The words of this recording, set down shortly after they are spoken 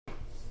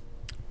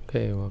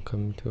Okay,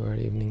 welcome to our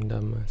evening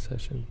Dhamma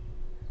session.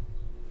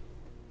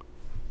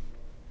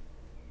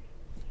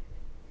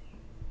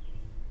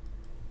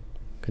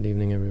 Good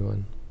evening,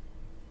 everyone.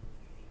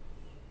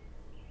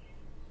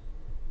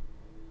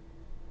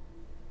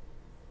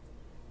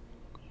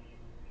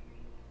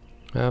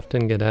 I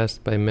often get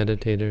asked by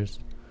meditators,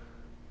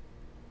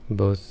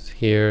 both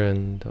here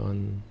and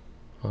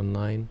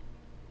online,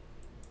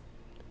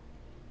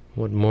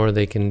 what more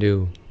they can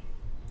do.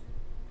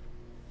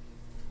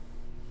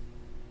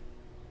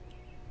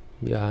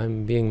 Yeah,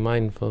 I'm being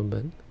mindful,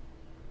 but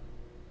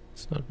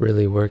it's not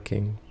really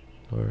working,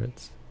 or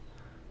it's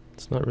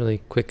not really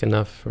quick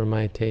enough for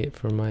my to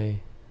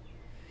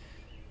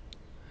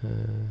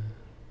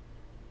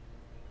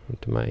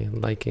my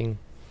liking.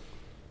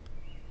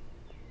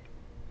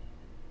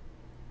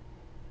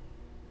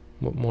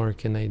 What more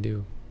can I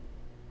do?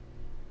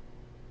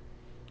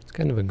 It's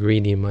kind of a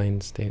greedy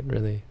mind state,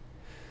 really.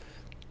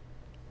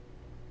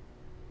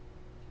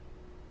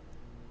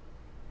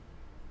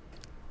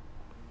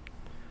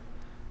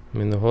 I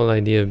mean, the whole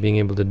idea of being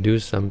able to do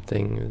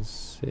something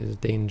is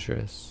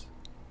dangerous.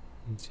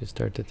 Once you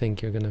start to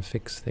think you're going to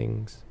fix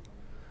things,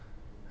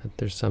 that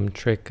there's some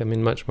trick. I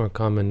mean, much more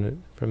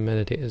common from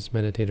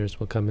meditators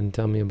will come and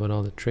tell me about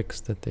all the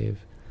tricks that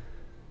they've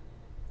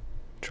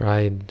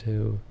tried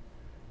to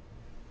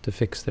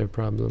fix their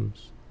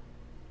problems.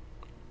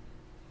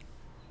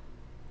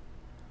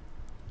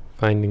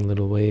 Finding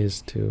little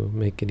ways to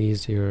make it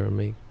easier or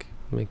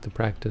make the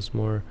practice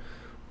more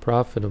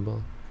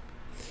profitable.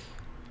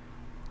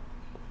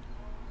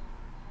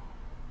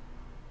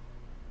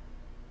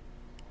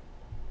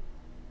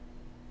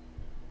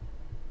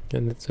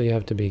 And so you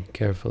have to be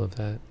careful of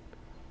that.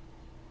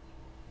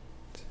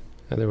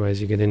 Otherwise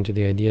you get into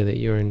the idea that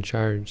you're in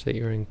charge, that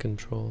you're in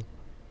control.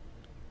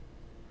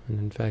 And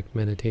in fact,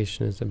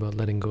 meditation is about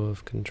letting go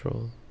of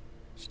control.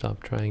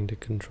 Stop trying to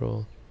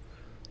control.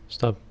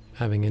 Stop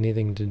having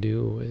anything to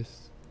do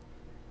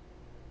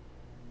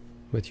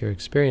with your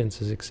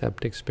experiences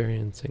except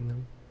experiencing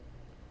them.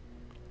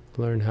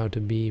 Learn how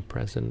to be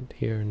present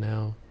here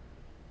now,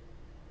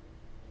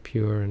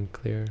 pure and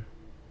clear.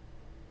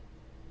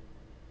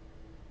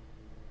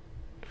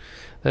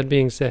 That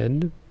being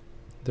said,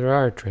 there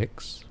are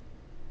tricks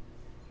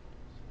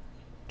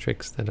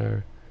that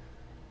are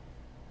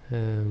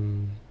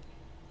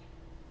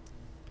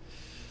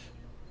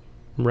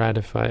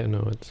ratify.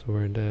 No, it's the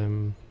word.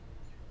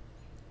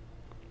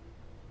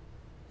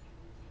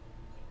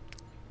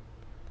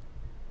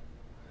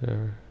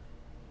 Are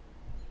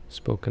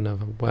spoken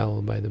of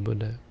well by the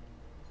Buddha.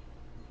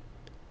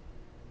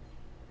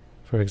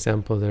 For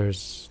example, there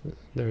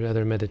are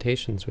other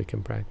meditations we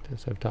can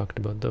practice. I've talked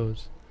about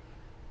those.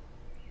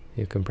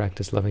 You can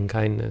practice loving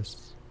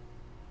kindness.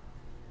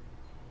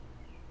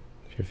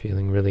 If you're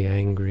feeling really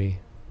angry,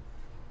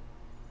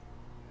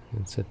 you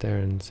can sit there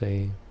and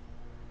say,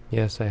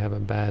 yes, I have a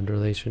bad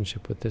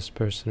relationship with this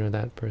person or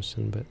that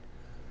person, but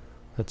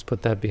let's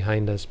put that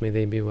behind us. May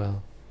they be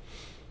well.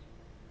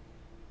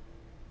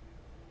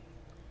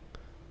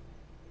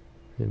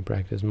 And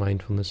practice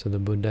mindfulness of the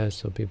Buddha.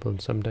 So people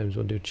sometimes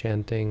will do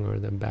chanting, or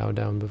they'll bow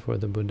down before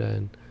the Buddha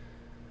and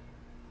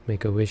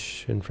make a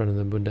wish in front of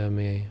the Buddha.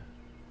 May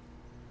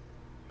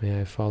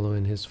I follow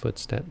in his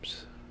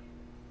footsteps.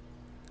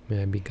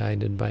 May I be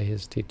guided by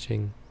his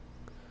teaching.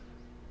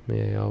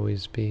 May I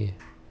always be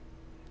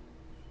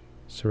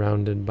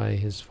surrounded by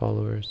his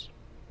followers.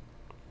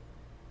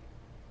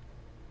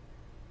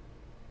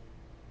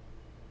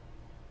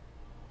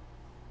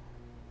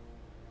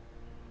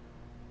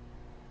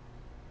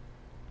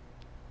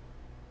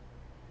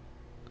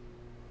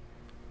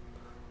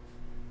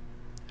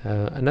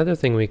 Another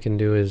thing we can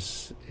do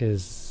is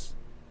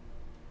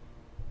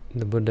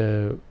the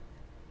Buddha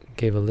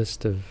gave a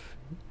list of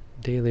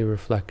daily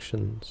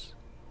reflections,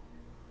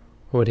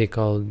 what he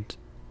called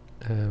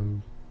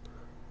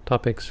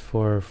topics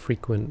for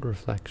frequent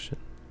reflection.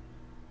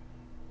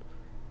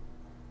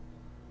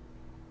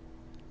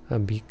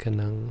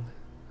 Abhikanang,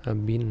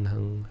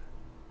 abhinhang,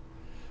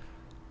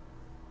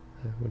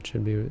 which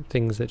should be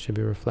things that should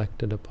be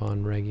reflected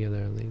upon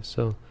regularly.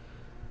 So,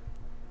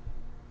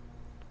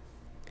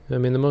 I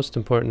mean, the most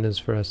important is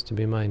for us to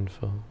be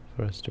mindful,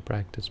 for us to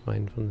practice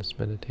mindfulness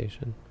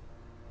meditation.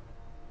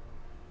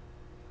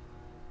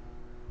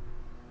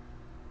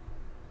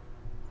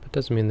 But it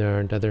doesn't mean there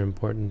aren't other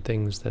important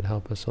things that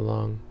help us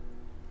along.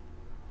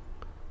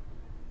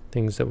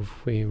 Things that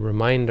if we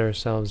remind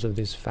ourselves of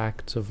these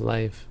facts of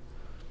life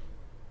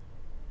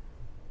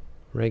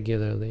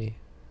regularly,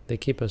 they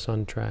keep us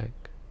on track.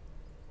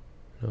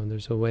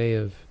 There's a way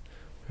there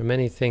are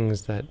many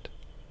things that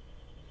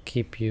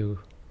keep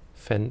you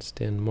fenced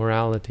in.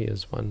 Morality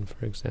is one,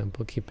 for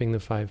example. Keeping the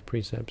 5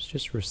 precepts,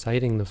 just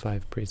reciting the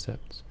 5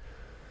 precepts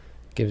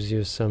gives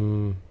you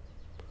some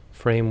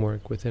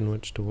framework within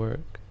which to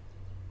work.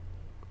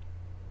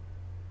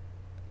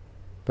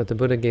 But the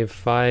Buddha gave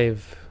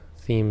 5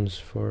 themes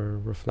for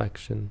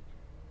reflection.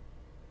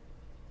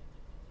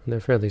 And they're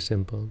fairly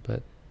simple,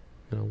 but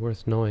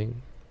worth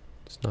knowing.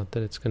 It's not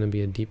that it's going to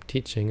be a deep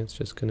teaching, it's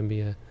just going to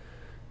be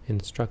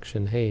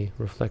instruction. Hey,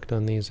 reflect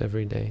on these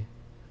every day.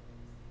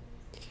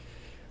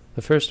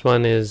 The first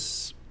one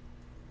is,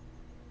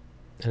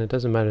 and it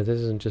doesn't matter,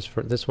 this isn't just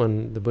for, this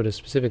one the Buddha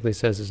specifically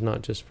says is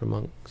not just for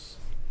monks.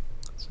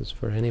 This is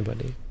for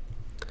anybody.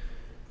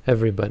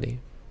 Everybody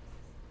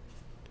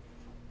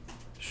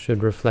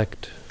should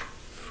reflect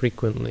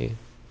frequently.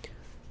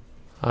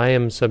 I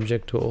am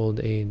subject to old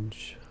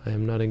age. I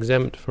am not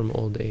exempt from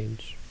old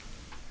age.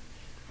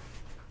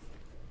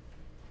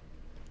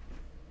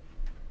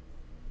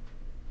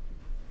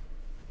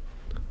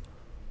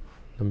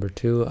 Number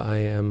 2, I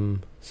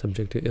am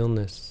subject to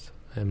illness.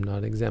 I am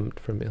not exempt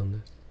from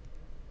illness.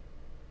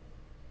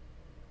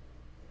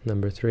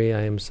 Number 3,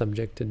 I am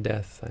subject to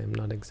death. I am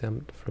not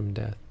exempt from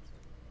death.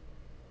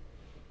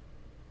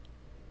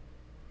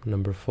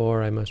 Number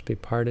 4, I must be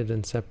parted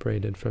and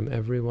separated from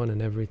everyone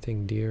and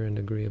everything dear and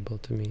agreeable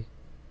to me.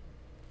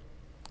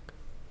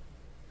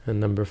 And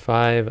number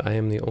 5, I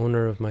am the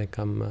owner of my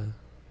kamma,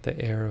 the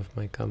heir of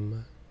my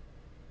kamma.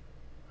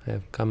 I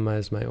have kamma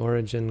as my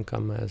origin,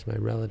 kamma as my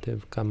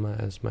relative, kamma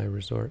as my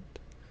resort.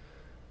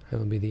 I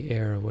will be the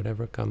heir of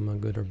whatever kamma,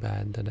 good or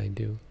bad, that I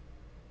do.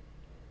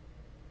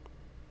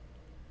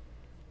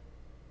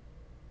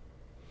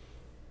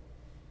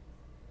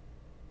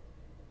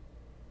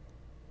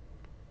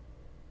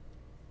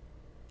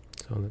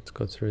 So let's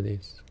go through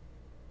these.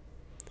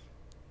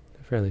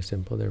 They're fairly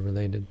simple, they're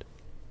related.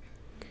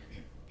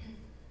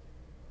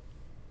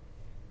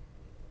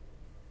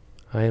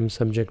 I am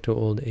subject to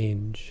old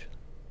age.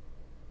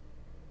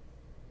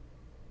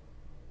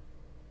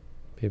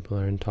 People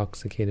are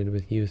intoxicated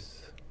with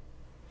youth,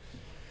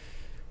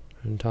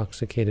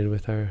 intoxicated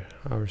with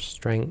our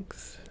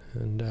strength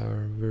and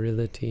our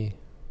virility,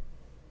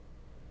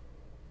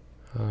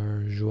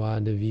 our joie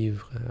de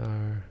vivre,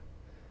 our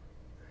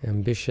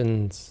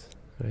ambitions,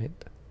 right?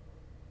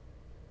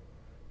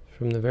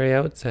 From the very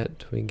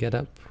outset, we get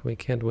up, we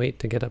can't wait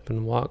to get up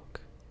and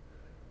walk.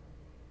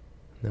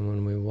 And then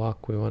when we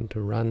walk, we want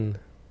to run.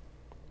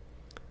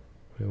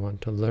 We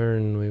want to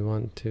learn, we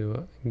want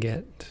to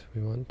get,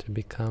 we want to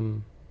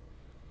become.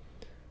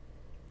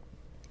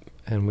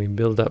 And we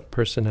build up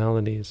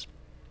personalities.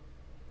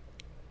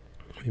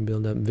 We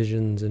build up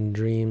visions and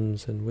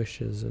dreams and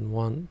wishes and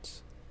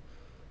wants,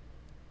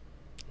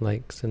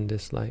 likes and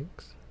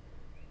dislikes.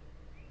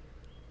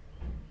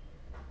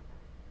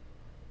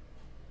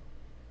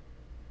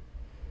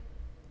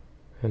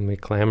 And we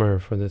clamor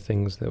for the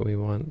things that we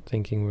want,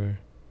 thinking we're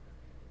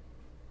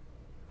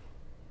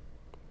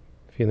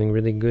feeling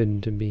really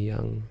good to be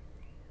young.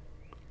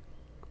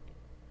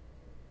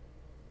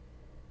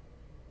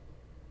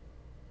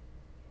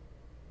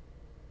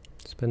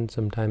 Spend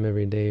some time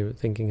every day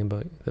thinking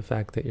about the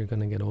fact that you're going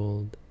to get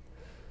old.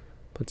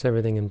 Puts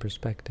everything in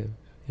perspective.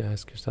 You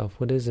ask yourself,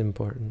 what is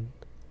important?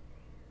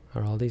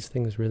 Are all these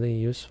things really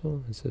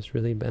useful? Is this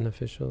really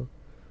beneficial?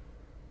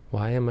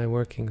 Why am I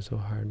working so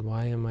hard?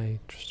 Why am I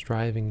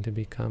striving to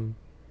become?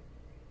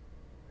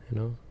 You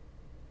know?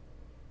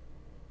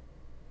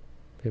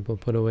 People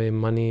put away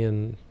money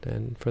and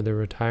for their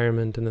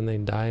retirement, and then they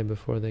die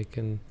before they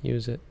can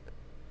use it.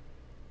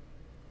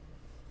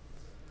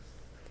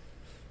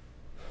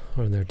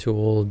 Or they're too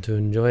old to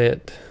enjoy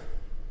it.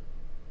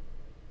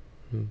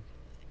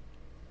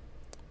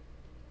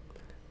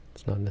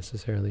 It's not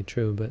necessarily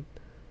true, but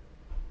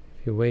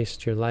if you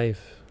waste your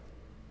life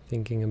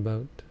thinking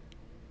about,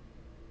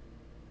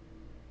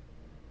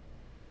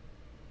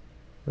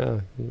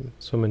 well,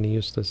 so many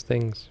useless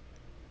things,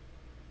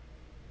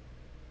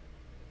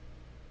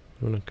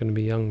 we're not going to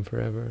be young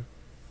forever.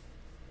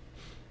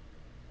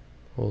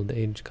 Old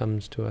age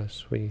comes to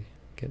us, we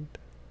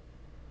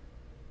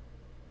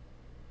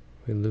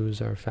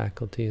lose our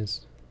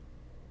faculties,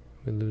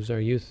 we lose our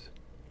youth.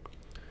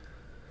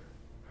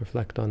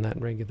 Reflect on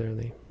that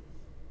regularly.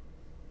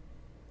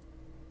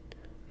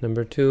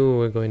 Number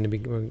 2,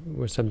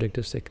 we're subject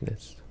to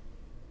sickness.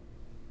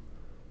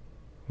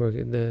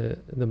 The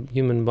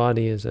human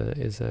body is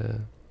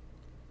a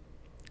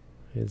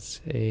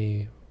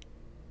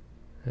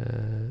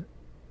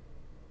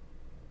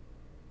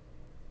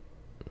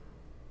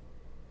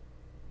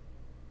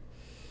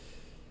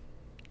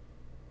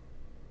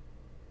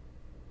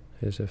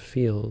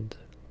field.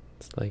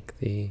 It's like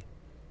the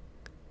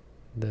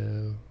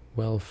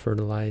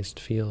well-fertilized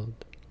field,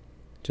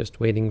 just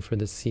waiting for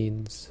the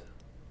seeds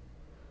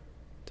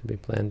to be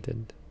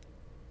planted.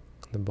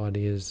 The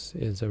body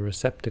is a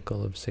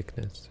receptacle of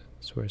sickness.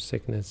 It's where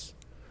sickness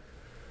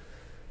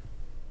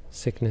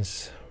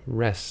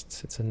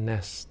rests. It's a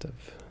nest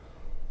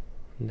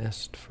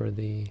for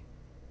the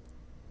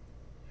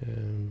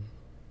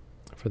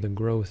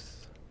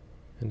growth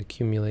and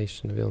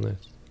accumulation of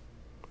illness.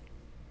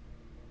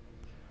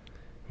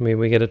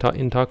 We get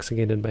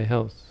intoxicated by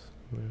health.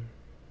 We're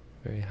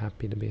very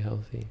happy to be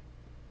healthy.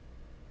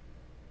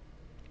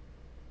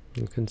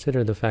 And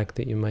consider the fact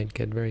that you might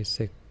get very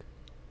sick,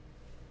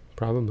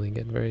 probably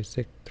get very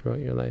sick throughout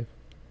your life.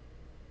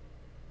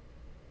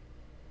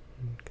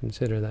 And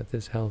consider that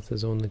this health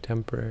is only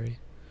temporary.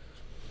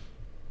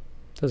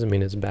 Doesn't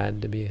mean it's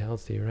bad to be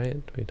healthy,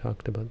 right? We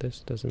talked about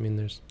this. Doesn't mean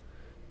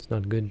it's It's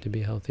not good to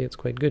be healthy, it's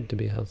quite good to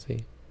be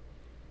healthy.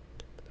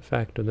 But the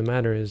fact of the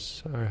matter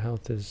is, our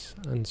health is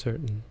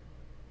uncertain.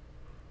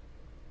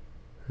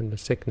 And the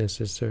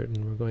sickness is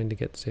certain. We're going to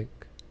get sick.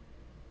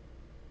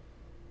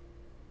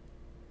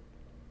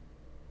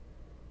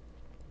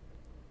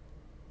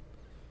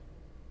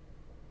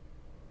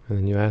 And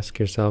then you ask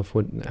yourself,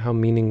 how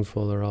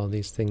meaningful are all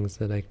these things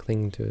that I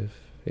cling to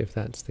if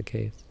that's the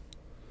case?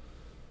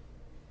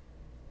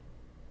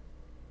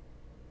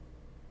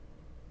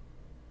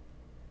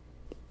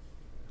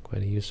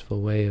 Quite a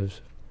useful way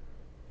of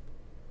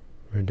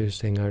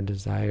reducing our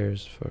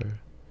desires for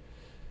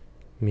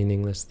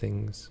meaningless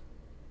things.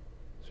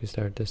 As we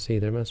start to see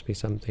there must be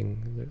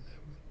something,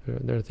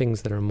 there are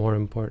things that are more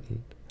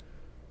important.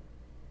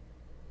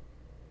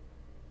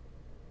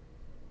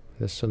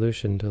 The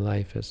solution to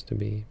life is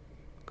to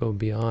go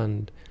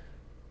beyond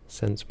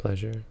sense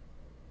pleasure.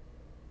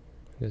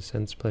 Because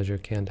sense pleasure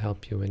can't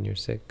help you when you're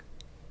sick.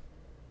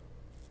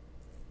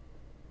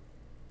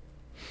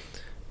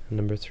 And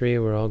number 3,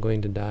 we're all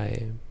going to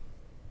die.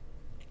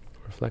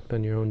 Reflect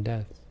on your own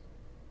death.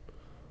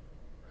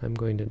 I'm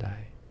going to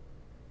die.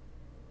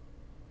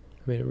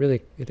 I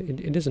mean,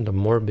 it isn't a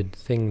morbid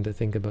thing to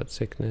think about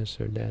sickness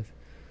or death.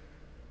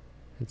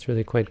 It's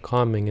really quite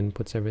calming and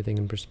puts everything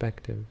in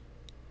perspective.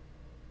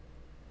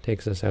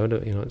 Takes us out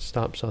of, it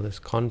stops all this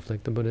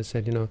conflict. The Buddha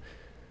said,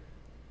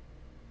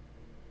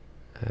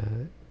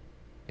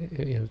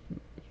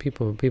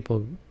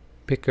 people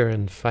bicker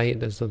and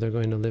fight as though they're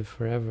going to live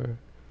forever.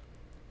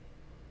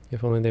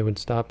 If only they would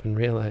stop and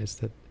realize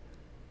that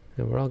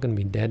we're all going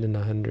to be dead in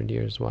 100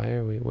 years. What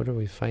are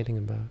we fighting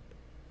about?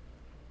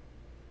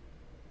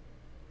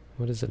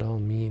 What does it all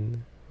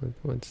mean?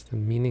 What's the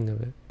meaning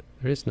of it?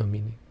 There is no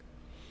meaning.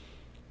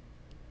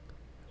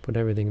 Put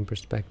everything in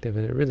perspective,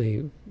 and it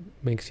really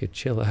makes you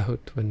chill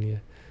out when you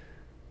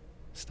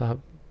stop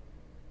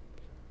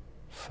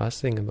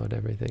fussing about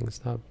everything,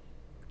 stop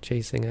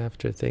chasing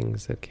after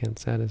things that can't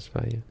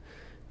satisfy you,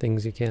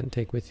 things you can't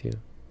take with you.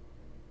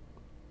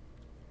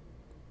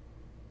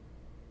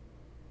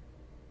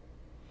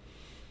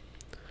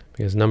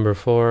 Because number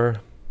 4,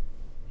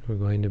 we're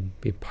going to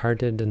be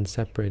parted and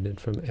separated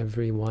from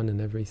everyone and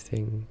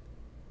everything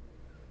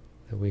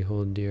that we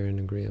hold dear and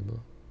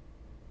agreeable.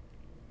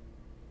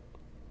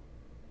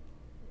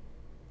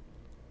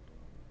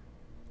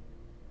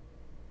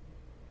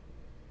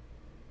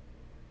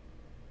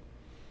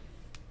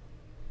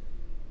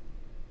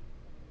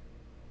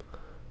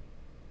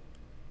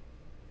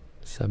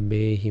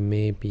 Sabbehi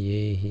me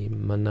piyehi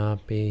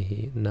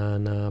manapehi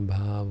nana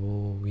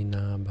bhavo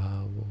vina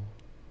bhavo.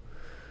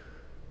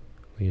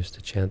 We used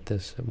to chant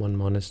this at one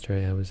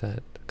monastery I was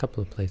at. A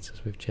couple of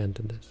places we've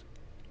chanted this.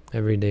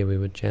 Every day we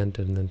would chant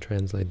it and then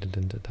translate it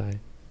into Thai.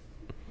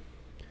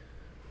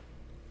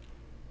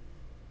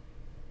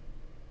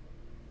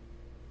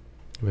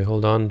 We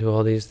hold on to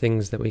all these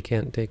things that we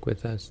can't take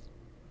with us.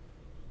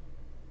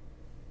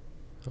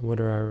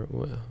 What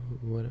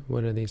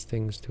are these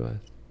things to us?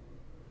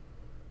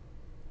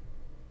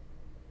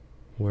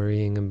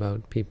 Worrying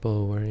about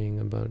people, worrying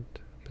about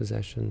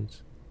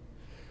possessions.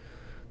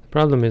 The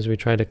problem is we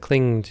try to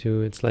cling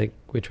to, it's like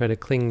we try to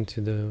cling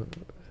to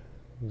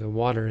the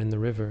water in the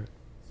river.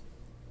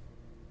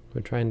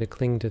 We're trying to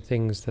cling to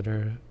things that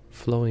are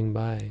flowing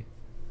by.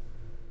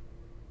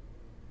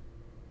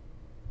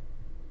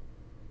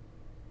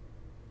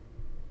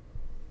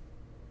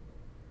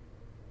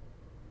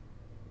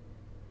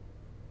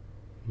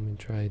 And we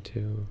try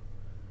to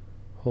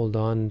hold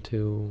on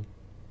to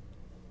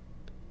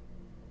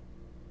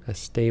a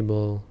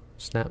stable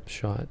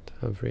snapshot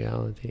of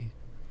reality.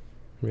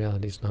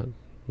 Reality's not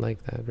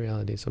like that.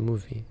 Reality is a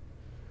movie.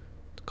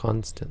 It's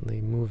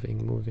constantly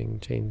moving,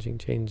 changing,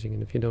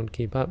 and if you don't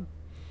keep up,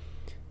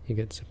 you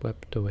get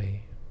swept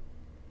away.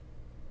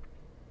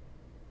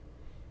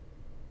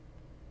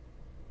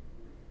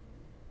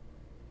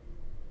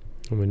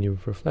 And when you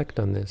reflect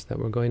on this, that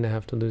we're going to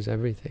have to lose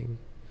everything,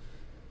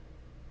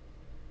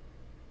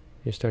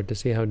 you start to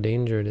see how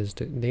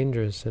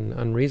dangerous and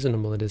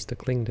unreasonable it is to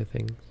cling to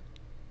things.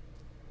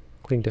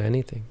 Cling to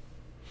anything.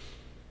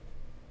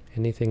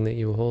 Anything that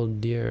you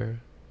hold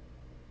dear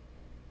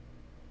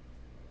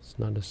is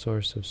not a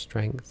source of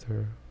strength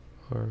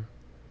or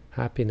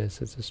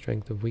happiness. It's a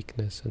strength of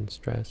weakness and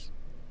stress.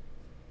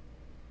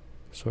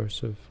 A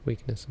source of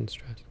weakness and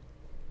stress.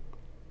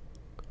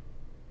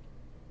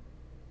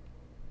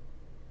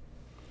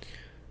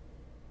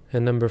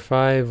 And number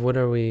 5, what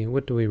do we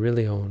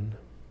really own?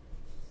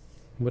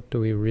 What do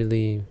we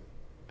really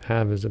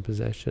have as a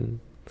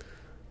possession?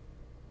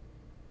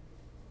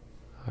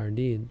 Our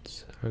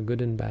deeds, our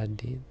good and bad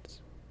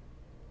deeds.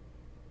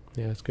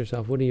 You ask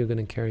yourself, what are you going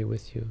to carry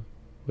with you?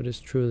 What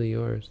is truly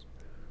yours?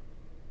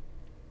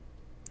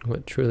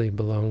 What truly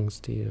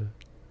belongs to you?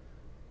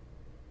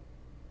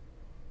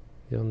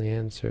 The only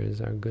answer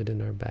is our good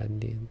and our bad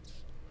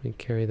deeds. We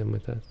carry them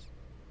with us.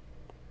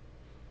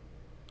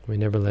 We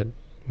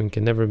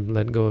can never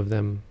let go of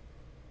them.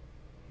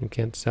 You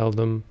can't sell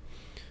them.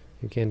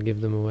 You can't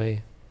give them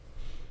away.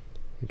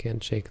 You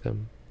can't shake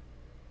them.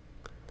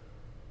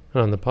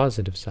 And on the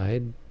positive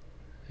side,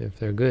 if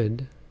they're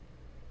good,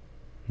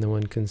 no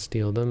one can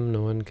steal them,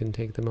 no one can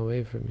take them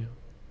away from you.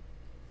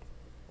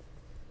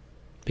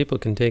 People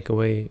can take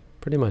away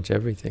pretty much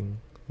everything,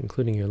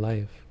 including your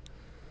life,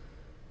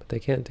 but they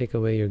can't take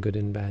away your good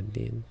and bad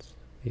deeds,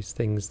 these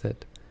things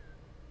that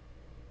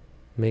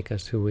make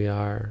us who we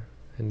are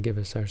and give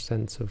us our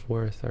sense of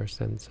worth, our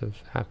sense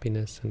of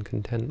happiness and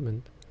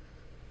contentment.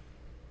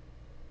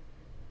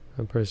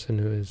 A person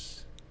who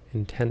is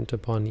intent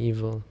upon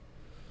evil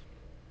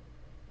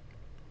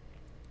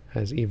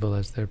has evil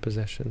as their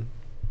possession.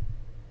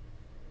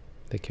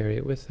 They carry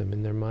it with them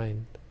in their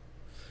mind,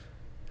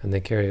 and they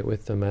carry it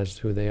with them as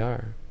who they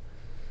are,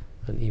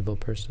 an evil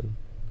person,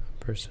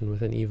 a person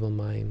with an evil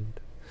mind,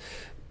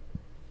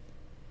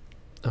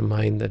 a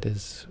mind that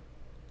is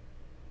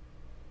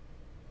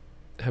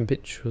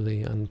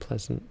habitually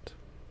unpleasant,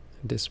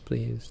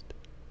 displeased,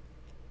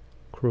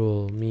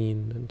 cruel,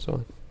 mean, and so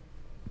on.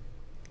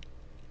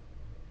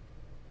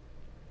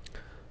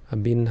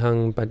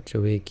 Abinhang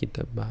pacawe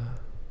kitabang.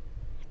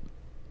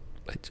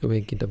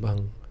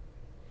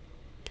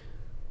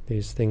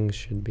 These things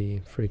should be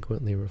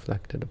frequently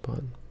reflected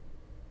upon.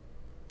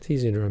 It's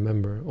easy to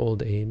remember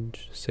old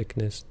age,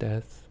 sickness,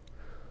 death,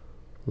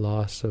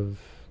 loss of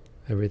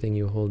everything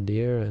you hold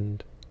dear,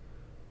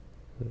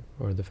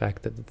 or the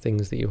fact that the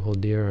things that you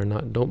hold dear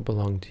don't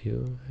belong to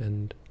you,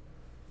 and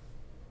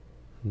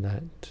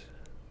that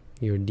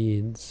your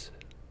deeds,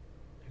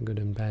 your good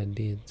and bad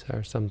deeds,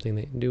 are something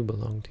that do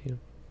belong to you.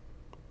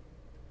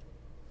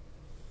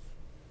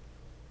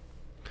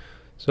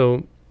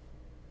 So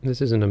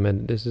this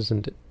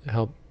isn't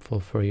helpful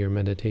for your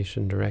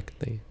meditation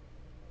directly,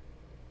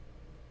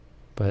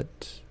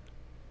 but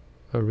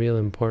a real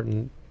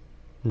important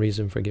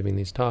reason for giving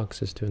these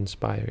talks is to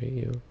inspire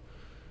you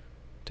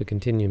to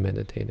continue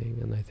meditating,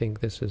 and I think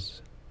this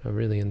is a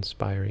really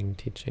inspiring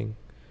teaching.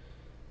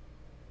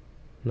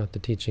 Not the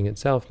teaching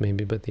itself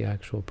maybe, but the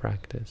actual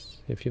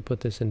practice. If you put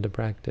this into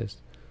practice,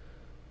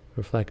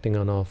 reflecting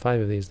on all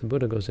 5 of these, the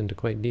Buddha goes into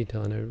quite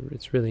detail, and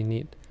it's really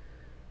neat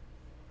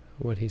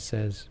what he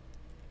says.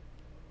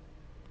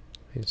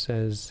 He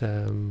says,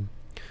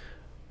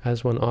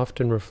 as one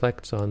often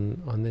reflects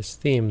on this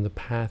theme, the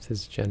path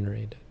is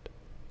generated.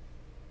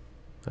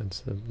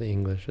 That's the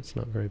English, it's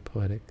not very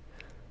poetic.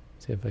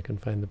 See if I can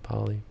find the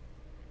Pali.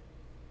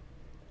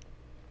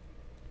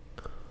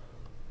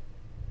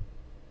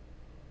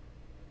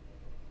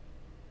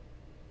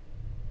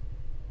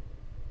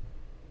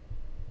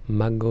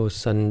 Maggo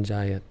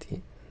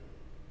sanjayati.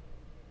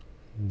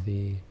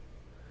 The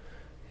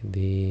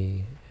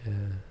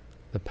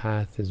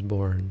path is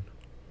born.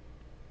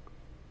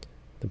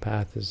 The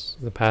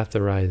path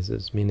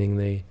arises, meaning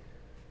they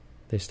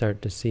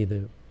start to see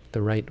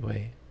the right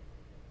way.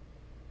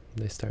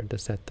 They start to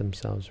set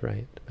themselves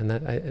right, and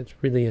it's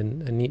really a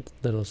neat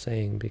little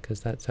saying,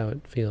 because that's how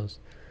it feels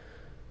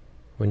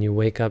when you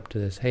wake up to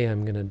this. Hey,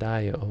 I'm going to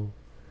die. Oh,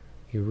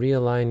 you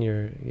realign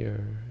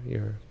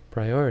your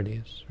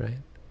priorities,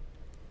 right?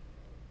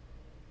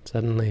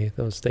 Suddenly,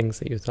 those things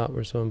that you thought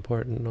were so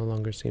important no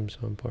longer seem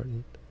so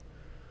important.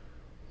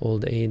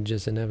 Old age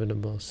is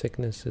inevitable.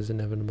 Sickness is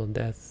inevitable.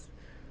 Death.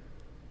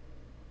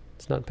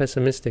 It's not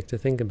pessimistic to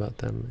think about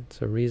them.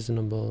 It's a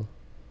reasonable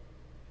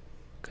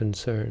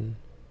concern.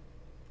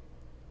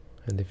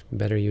 And if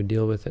better you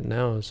deal with it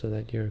now so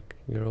that you're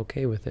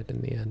okay with it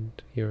in the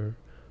end. You're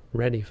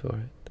ready for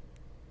it.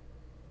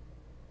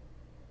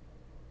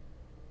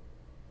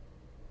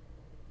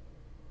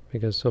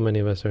 Because so many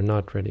of us are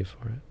not ready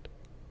for it.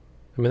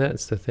 I mean,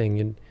 that's the thing.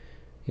 You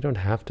don't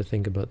have to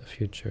think about the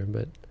future,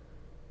 but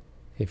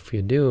if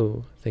you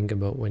do think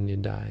about when you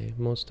die,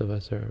 most of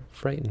us are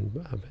frightened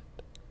of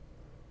it,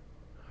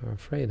 are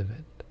afraid of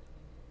it.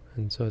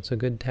 And so it's a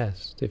good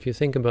test. If you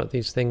think about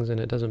these things and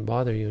it doesn't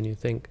bother you, and you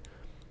think,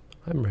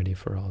 I'm ready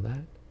for all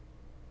that,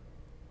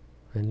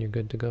 then you're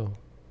good to go.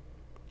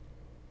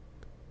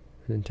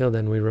 And until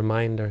then, we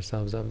remind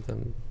ourselves of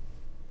them,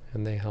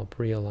 and they help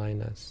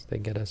realign us. They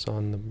get us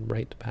on the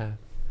right path.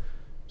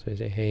 So you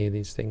say, hey,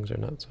 these things are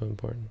not so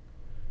important.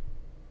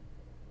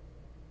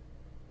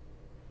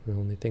 The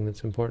only thing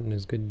that's important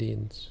is good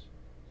deeds,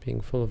 being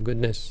full of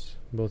goodness,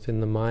 both in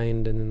the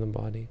mind and in the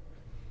body.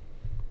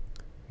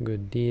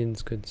 Good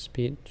deeds, good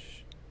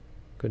speech,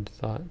 good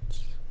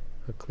thoughts,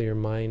 a clear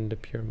mind, a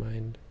pure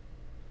mind,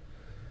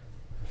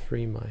 a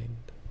free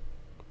mind.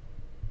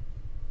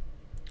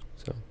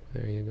 So,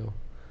 there you go.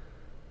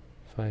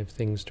 5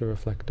 things to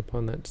reflect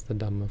upon. That's the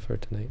Dhamma for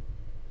tonight.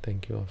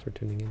 Thank you all for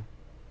tuning in.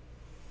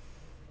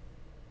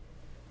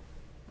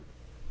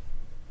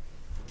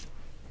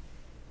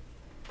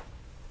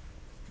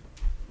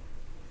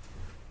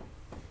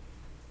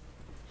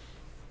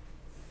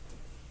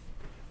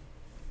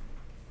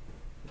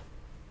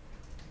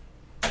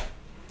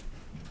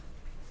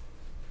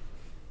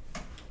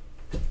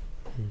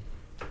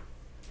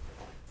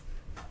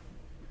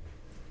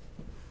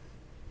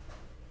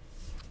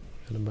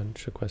 Got a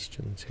bunch of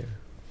questions here.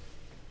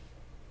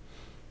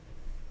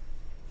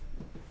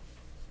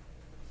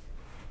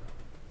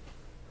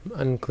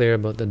 unclear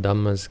about the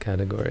Dhammas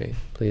category.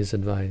 Please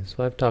advise.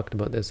 Well, I've talked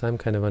about this. I'm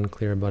kind of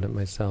unclear about it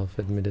myself,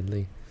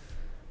 admittedly.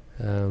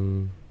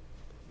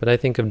 But I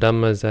think of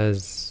Dhammas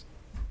as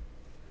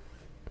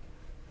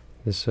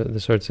the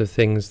sorts of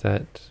things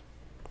that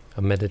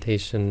a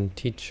meditation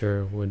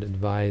teacher would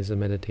advise a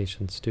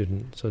meditation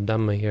student. So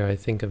Dhamma here I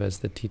think of as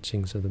the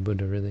teachings of the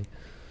Buddha, really.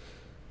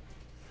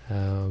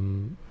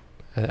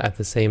 At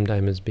the same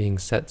time as being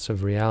sets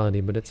of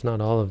reality, but it's not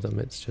all of them.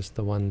 It's just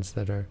the ones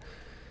that are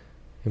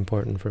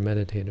important for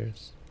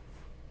meditators.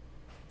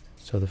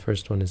 So the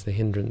first one is the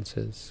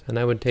hindrances. And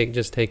I would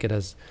just take it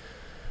as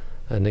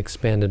an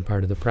expanded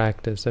part of the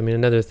practice. I mean,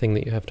 another thing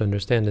that you have to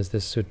understand is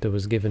this sutta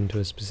was given to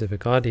a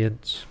specific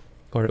audience,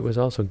 or it was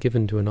also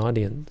given to an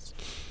audience.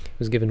 It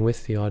was given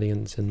with the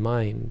audience in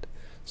mind.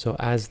 So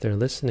as they're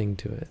listening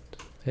to it,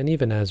 and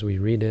even as we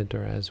read it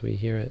or as we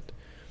hear it,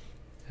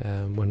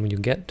 when you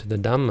get to the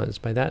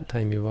Dhammas, by that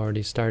time you've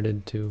already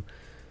started to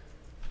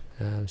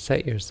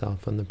set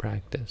yourself on the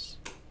practice.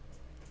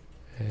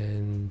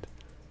 And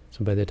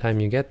so by the time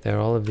you get there,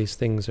 all of these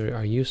things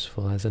are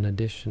useful as an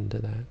addition to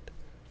that.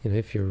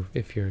 If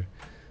you're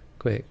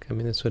quick. I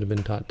mean, this would have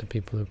been taught to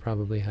people who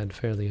probably had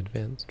fairly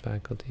advanced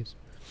faculties.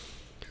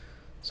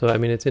 So, I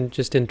mean, it's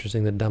just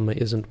interesting that Dhamma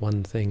isn't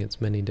one thing,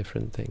 it's many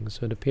different things.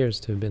 So it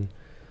appears to have been,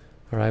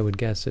 or I would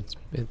guess it's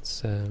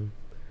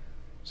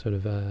sort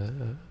of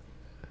a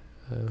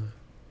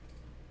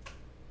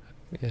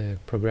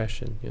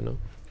progression,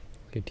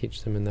 You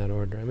teach them in that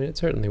order. I mean, it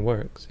certainly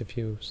works. If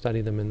you study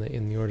them in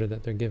the order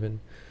that they're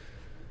given,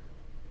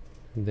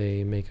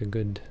 they make a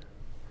good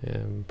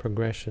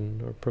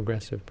progression or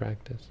progressive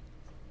practice.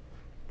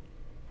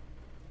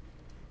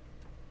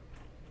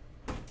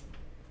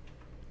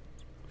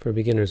 For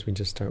beginners, we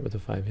just start with the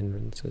 5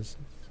 hindrances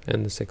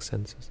and the 6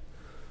 senses.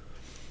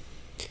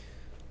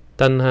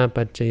 Tanha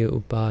paccaya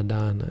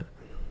upadana.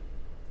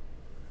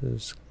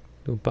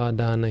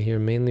 Upadana here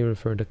mainly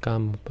refer to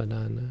kama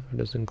upadana, or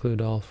does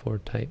include all 4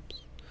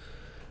 types.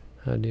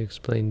 How do you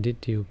explain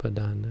ditthi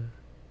upadana?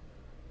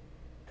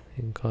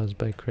 Being caused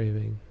by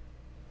craving.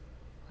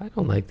 I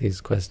don't like these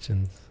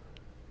questions.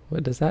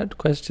 What does the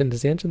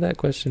answer to that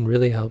question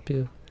really help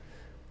you?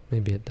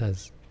 Maybe it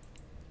does.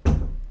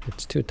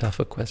 It's too tough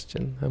a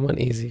question. I want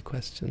easy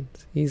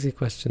questions. Easy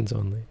questions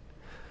only.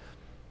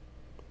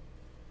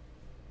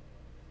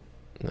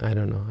 I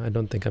don't know. I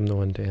don't think I'm the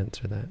one to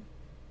answer that.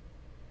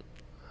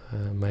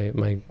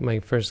 My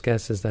first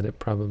guess is that it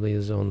probably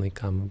is only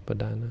kama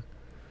upadana.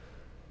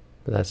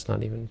 But that's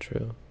not even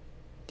true.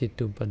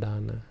 Ditthi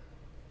upadana.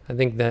 I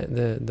think that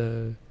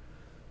the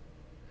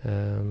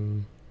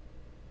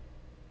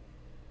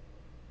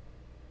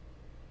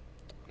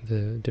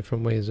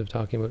different ways of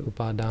talking about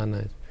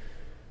upadana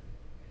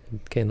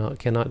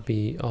cannot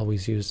be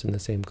always used in the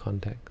same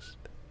context.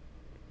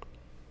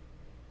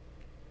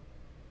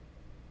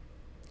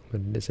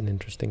 But it is an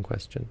interesting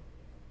question.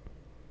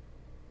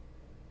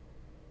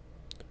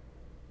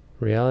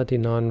 Reality,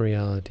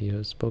 non-reality. You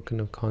have spoken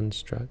of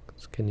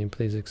constructs. Can you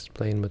please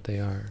explain what they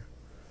are?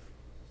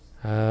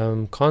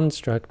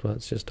 Construct, well,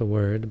 it's just a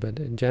word,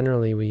 but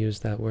generally we use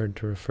that word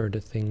to refer to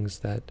things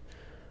that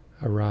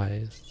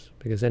arise,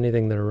 because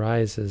anything that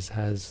arises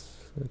has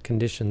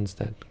conditions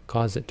that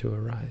cause it to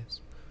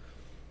arise.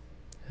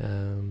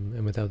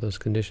 And without those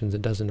conditions,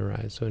 it doesn't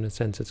arise. So in a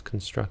sense, it's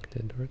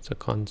constructed, or it's a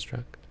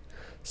construct.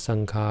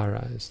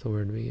 Sankhara is the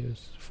word we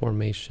use,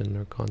 formation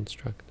or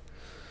construct.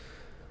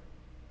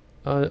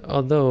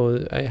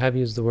 Although I have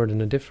used the word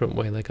in a different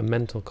way, like a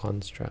mental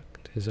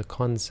construct is a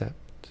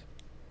concept.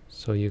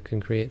 So you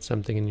can create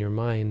something in your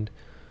mind.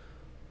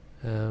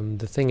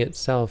 The thing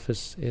itself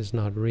is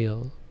not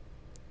real.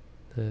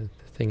 The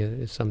thing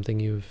is something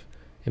you've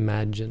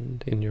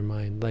imagined in your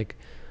mind, like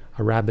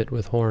a rabbit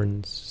with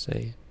horns,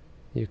 say.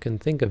 You can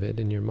think of it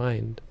in your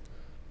mind,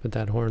 but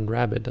that horned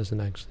rabbit doesn't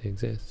actually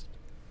exist.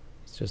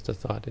 It's just a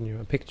thought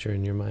a picture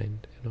in your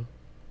mind,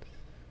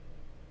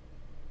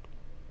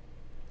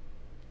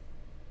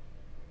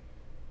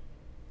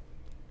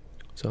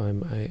 So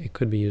it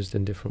could be used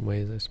in different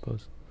ways, I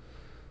suppose.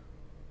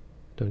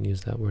 Don't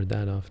use that word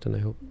that often, I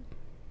hope.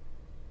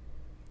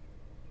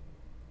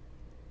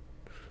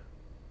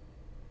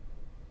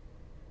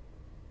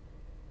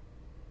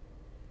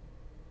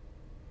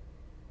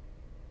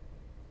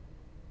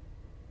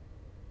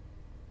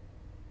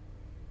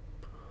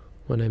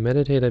 When I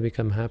meditate, I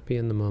become happy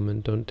in the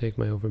moment, don't take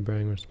my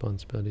overbearing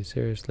responsibility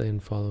seriously,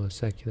 and follow a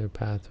secular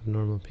path of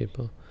normal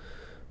people.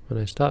 When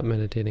I stop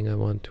meditating, I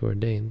want to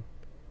ordain.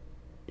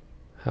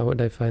 How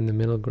would I find the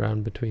middle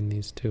ground between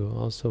these two?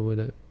 Also, would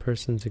a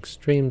person's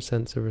extreme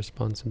sense of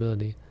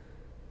responsibility,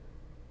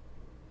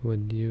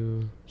 would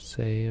you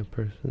say a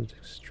person's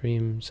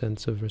extreme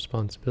sense of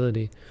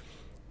responsibility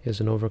is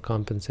an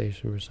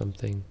overcompensation for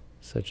something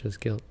such as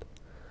guilt?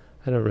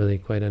 I don't really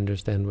quite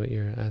understand what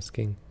you're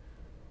asking.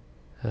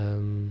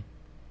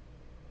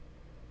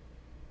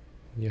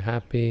 You're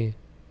happy,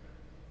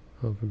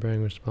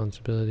 overbearing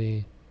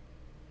responsibility,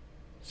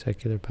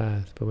 secular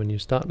path, but when you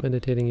stop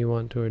meditating, you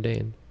want to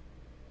ordain.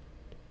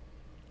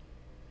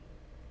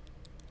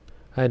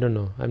 I don't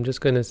know. I'm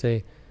just going to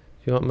say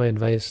If you want my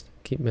advice,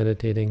 keep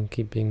meditating,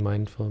 keep being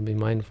mindful, be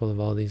mindful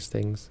of all these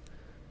things.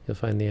 You'll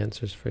find the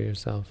answers for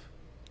yourself.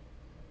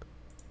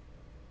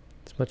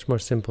 It's much more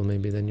simple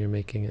maybe than you're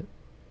making it.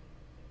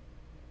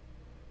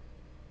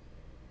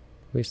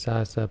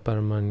 Visasa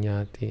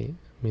paramanyati,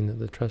 mean that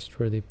the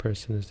trustworthy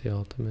person is the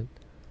ultimate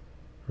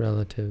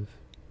relative,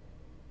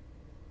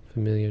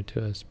 familiar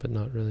to us but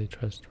not really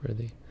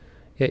trustworthy.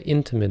 Yeah,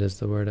 intimate is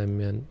the word I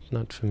meant,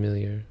 not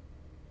familiar.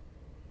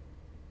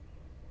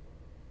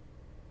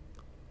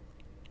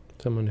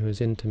 Someone who is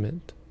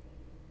intimate,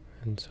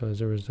 and so as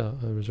a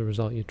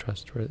result you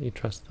trust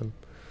them.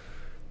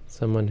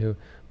 Someone who,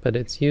 but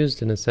it's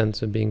used in a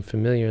sense of being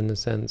familiar in the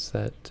sense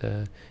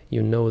that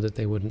you know that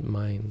they wouldn't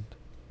mind.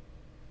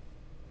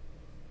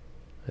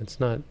 It's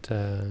not,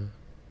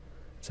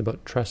 it's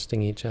about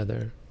trusting each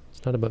other.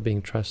 It's not about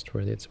being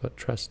trustworthy, it's about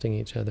trusting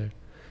each other.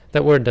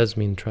 That word does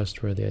mean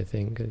trustworthy, I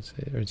think,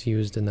 or it's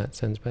used in that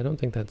sense, but I don't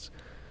think that's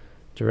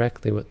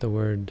directly what the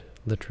word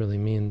literally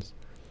means.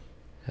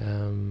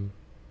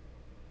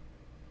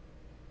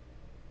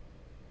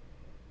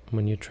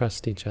 When you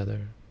trust each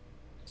other,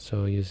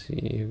 so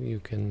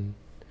you can,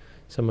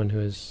 someone who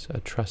is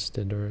a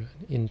trusted or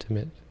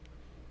intimate.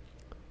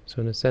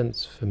 So in a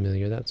sense,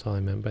 familiar, that's all I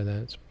meant by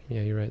that.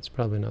 Yeah, you're right, it's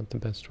probably not the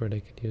best word I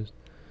could use.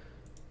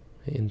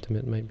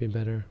 Intimate might be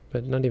better,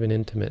 but not even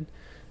intimate.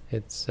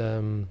 It's,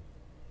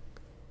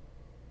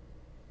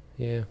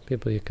 yeah,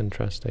 people you can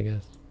trust, I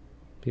guess.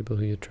 People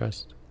who you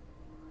trust.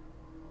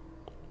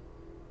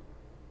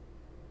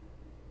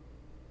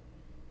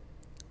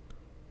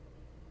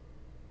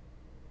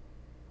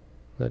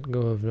 Let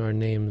go of our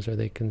names. Are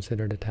they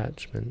considered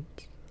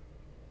attachments?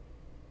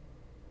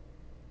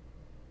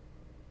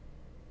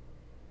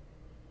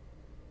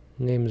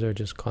 Names are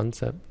just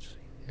concepts,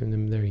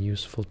 and they're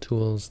useful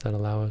tools that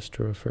allow us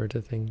to refer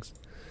to things.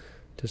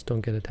 Just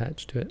don't get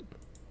attached to it.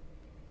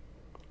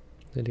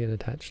 Don't get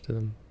attached to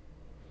them.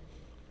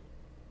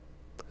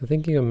 The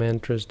thinking of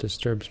mantras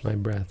disturbs my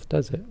breath,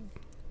 does it?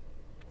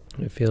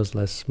 It feels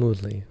less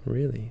smoothly,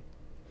 really.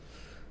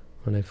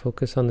 When I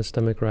focus on the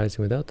stomach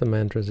rising without the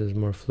mantras, it is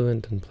more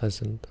fluent and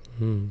pleasant.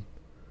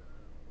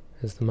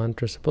 Is the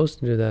mantra supposed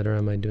to do that, or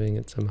am I doing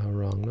it somehow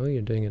wrong? No,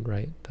 you're doing it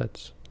right. The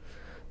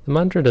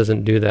mantra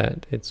doesn't do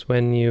that. It's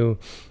when you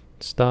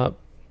stop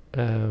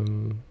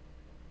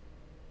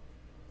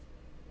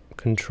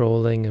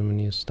controlling and when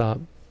you stop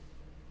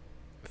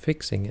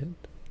fixing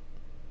it,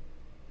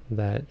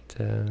 that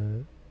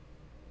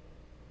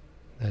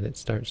it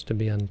starts to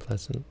be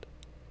unpleasant.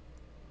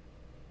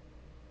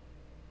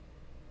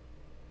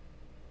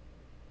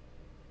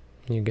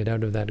 You get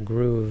out of that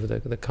groove,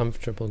 the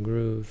comfortable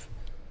groove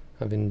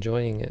of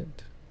enjoying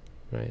it,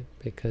 right?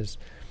 Because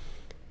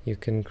you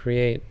can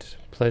create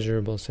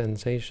pleasurable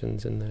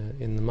sensations in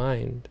the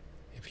mind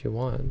if you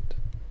want,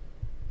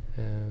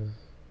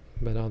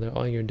 but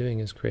all you're doing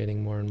is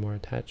creating more and more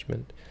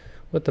attachment.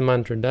 What the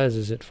mantra does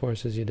is it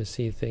forces you to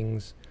see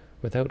things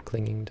without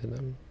clinging to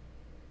them,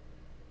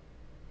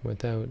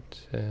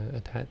 without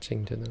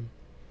attaching to them.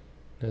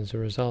 As a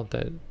result,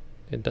 that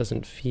it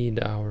doesn't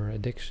feed our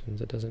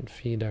addictions. It doesn't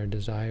feed our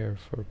desire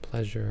for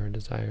pleasure, our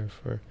desire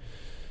for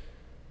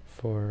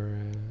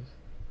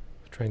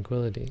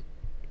tranquility.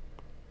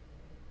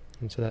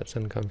 And so that's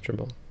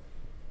uncomfortable.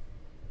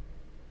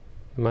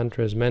 The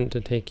mantra is meant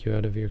to take you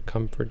out of your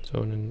comfort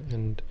zone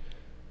and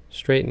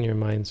straighten your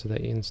mind so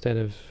that you, instead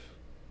of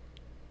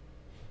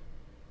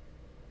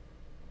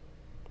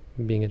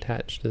being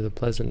attached to the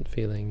pleasant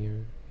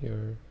feeling,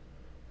 you're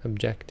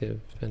objective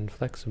and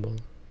flexible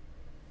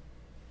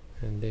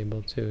and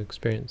able to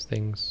experience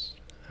things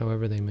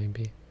however they may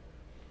be.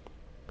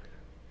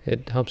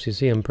 It helps you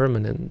see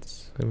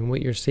impermanence. I mean,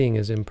 what you're seeing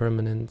is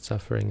impermanent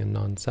suffering and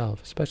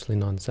non-self, especially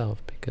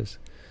non-self, because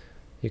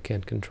you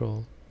can't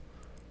control.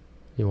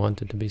 You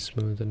want it to be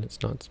smooth and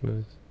it's not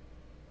smooth.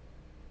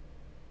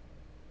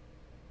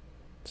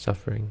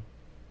 Suffering.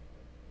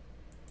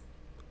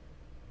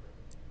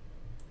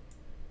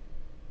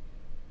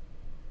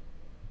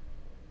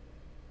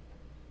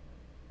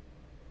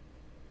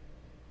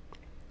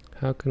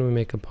 How can we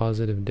make a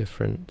positive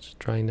difference,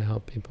 trying to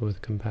help people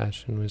with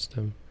compassion,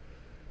 wisdom?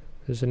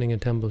 Visiting a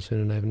temple soon,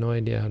 and I have no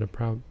idea how to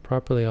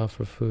properly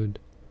offer food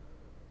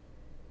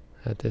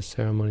at this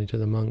ceremony to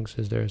the monks.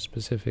 Is there a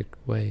specific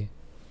way?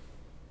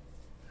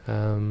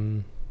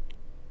 Yeah,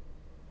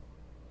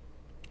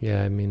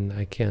 I mean,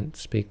 I can't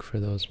speak for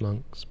those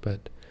monks,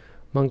 but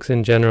monks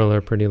in general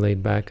are pretty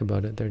laid back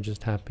about it. They're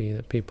just happy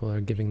that people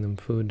are giving them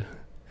food.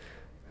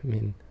 I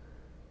mean,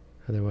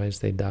 otherwise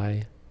they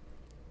die.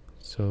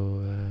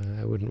 So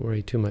I wouldn't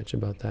worry too much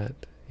about that.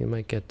 You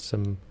might get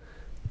some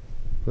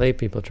lay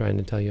people trying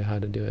to tell you how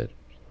to do it,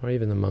 or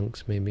even the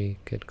monks maybe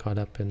get caught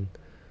up in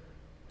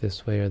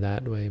this way or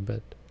that way,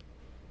 but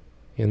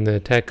in the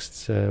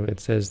texts it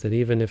says that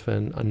even if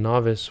a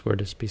novice were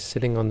to be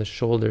sitting on the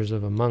shoulders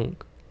of a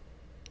monk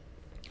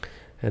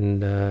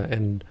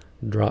and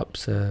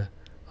drops a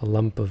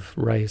lump of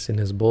rice in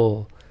his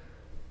bowl,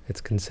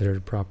 it's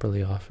considered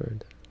properly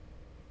offered.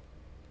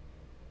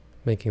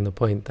 Making the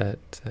point that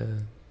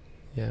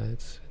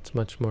it's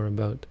much more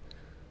about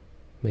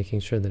making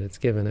sure that it's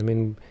given. I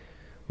mean,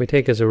 we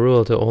take as a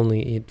rule to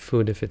only eat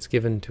food if it's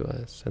given to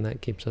us, and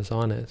that keeps us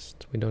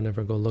honest. We don't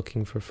ever go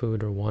looking for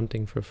food or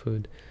wanting for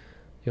food.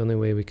 The only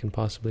way we can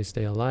possibly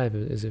stay alive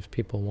is if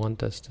people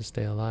want us to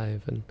stay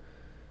alive, and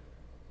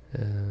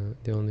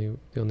the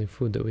only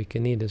food that we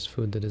can eat is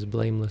food that is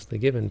blamelessly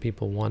given.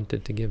 People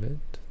wanted to give it.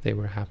 They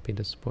were happy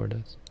to support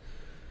us.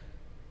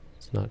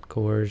 It's not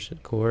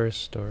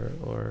coerced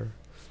or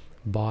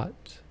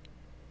bought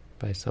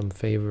by some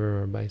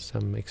favor or by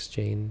some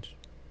exchange.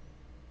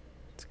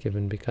 It's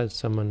given because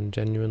someone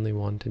genuinely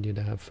wanted you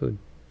to have food.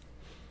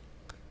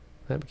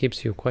 That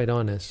keeps you quite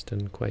honest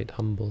and quite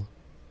humble.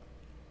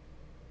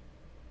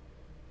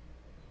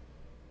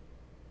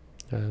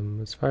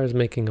 As far as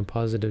making a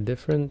positive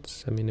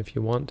difference, I mean, if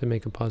you want to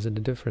make a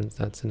positive difference,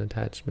 that's an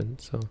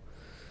attachment, so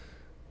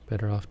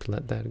better off to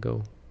let that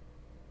go.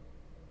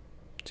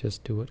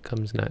 Just do what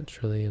comes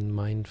naturally and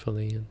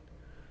mindfully, and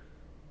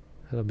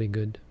that'll be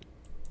good.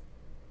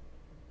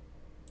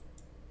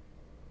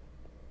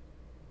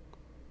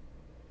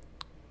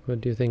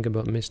 What do you think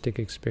about mystic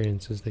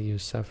experiences that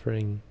use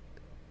suffering,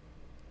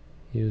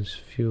 use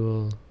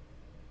fuel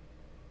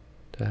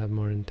to have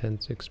more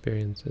intense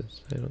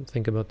experiences? I don't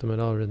think about them at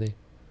all, really.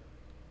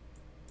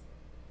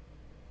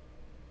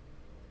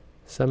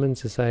 Some in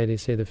society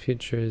say the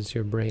future is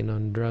your brain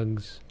on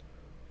drugs.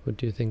 What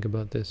do you think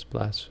about this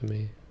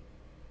blasphemy?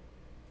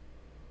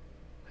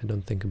 I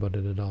don't think about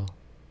it at all.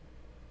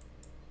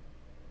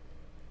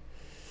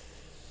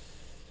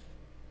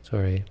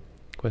 Sorry,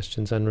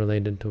 questions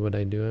unrelated to what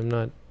I do. I'm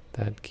not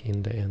that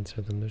keen to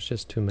answer them. There's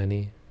just too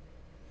many.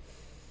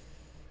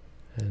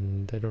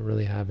 And I don't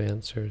really have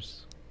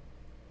answers.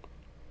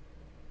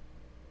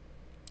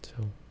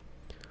 So,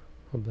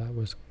 hope that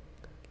was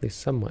at least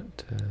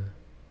somewhat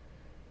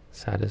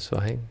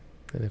satisfying.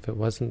 And if it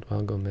wasn't,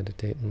 well, go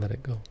meditate and let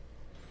it go.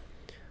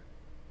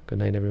 Good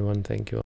night, everyone. Thank you.